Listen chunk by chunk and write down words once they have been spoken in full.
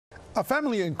A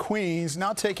family in Queens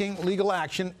now taking legal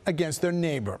action against their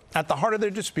neighbor. At the heart of their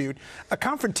dispute, a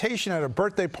confrontation at a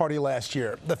birthday party last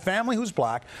year. The family, who's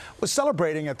black, was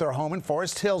celebrating at their home in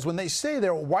Forest Hills when they say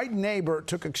their white neighbor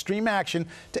took extreme action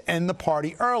to end the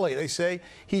party early. They say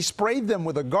he sprayed them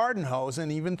with a garden hose and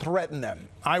even threatened them.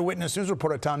 Eyewitness News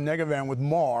reporter Tom Negovan with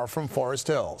more from Forest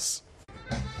Hills.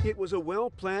 It was a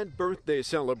well-planned birthday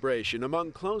celebration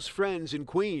among close friends in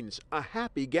Queens, a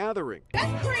happy gathering.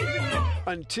 That's crazy!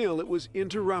 Until it was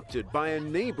interrupted by a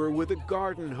neighbor with a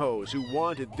garden hose who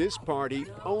wanted this party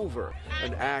over,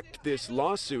 an act this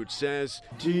lawsuit says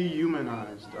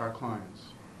dehumanized our clients.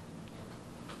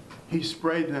 He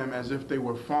sprayed them as if they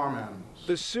were farm animals.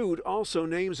 The suit also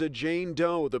names a Jane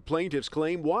Doe the plaintiffs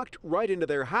claim walked right into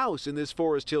their house in this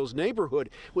Forest Hills neighborhood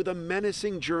with a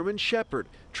menacing German Shepherd,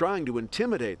 trying to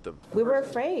intimidate them. We were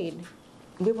afraid.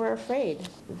 We were afraid.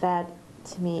 That,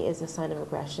 to me, is a sign of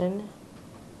aggression,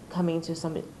 coming to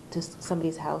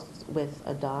somebody's house with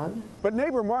a dog. But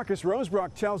neighbor Marcus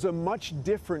Rosebrock tells a much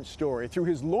different story through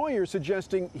his lawyer,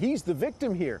 suggesting he's the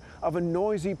victim here of a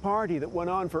noisy party that went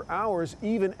on for hours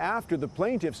even after the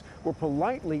plaintiffs were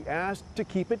politely asked to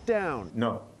keep it down.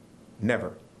 No,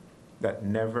 never. That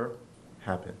never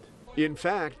happened. In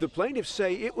fact, the plaintiffs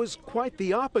say it was quite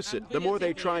the opposite. The more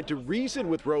they tried to reason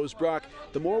with Rosebrock,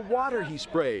 the more water he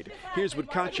sprayed. Here's what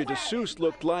Katja DeSuze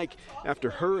looked like after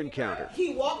her encounter.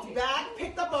 He walked back,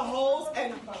 picked up a hose,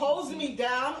 and hosed me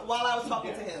down while I was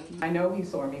talking to him. I know he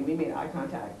saw me. We made eye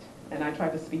contact, and I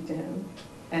tried to speak to him.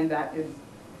 And that is,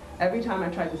 every time I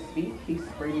tried to speak, he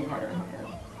sprayed me harder and harder.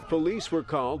 Police were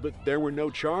called, but there were no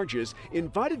charges.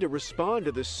 Invited to respond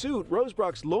to the suit,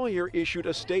 Rosebrock's lawyer issued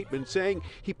a statement saying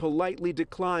he politely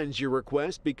declines your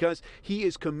request because he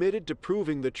is committed to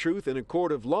proving the truth in a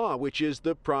court of law, which is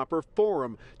the proper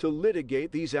forum to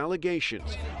litigate these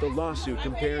allegations. The lawsuit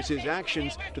compares his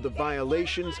actions to the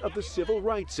violations of the civil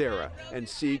rights era and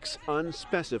seeks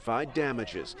unspecified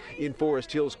damages. In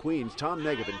Forest Hills, Queens, Tom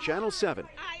Negovan, Channel 7,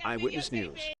 Eyewitness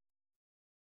News.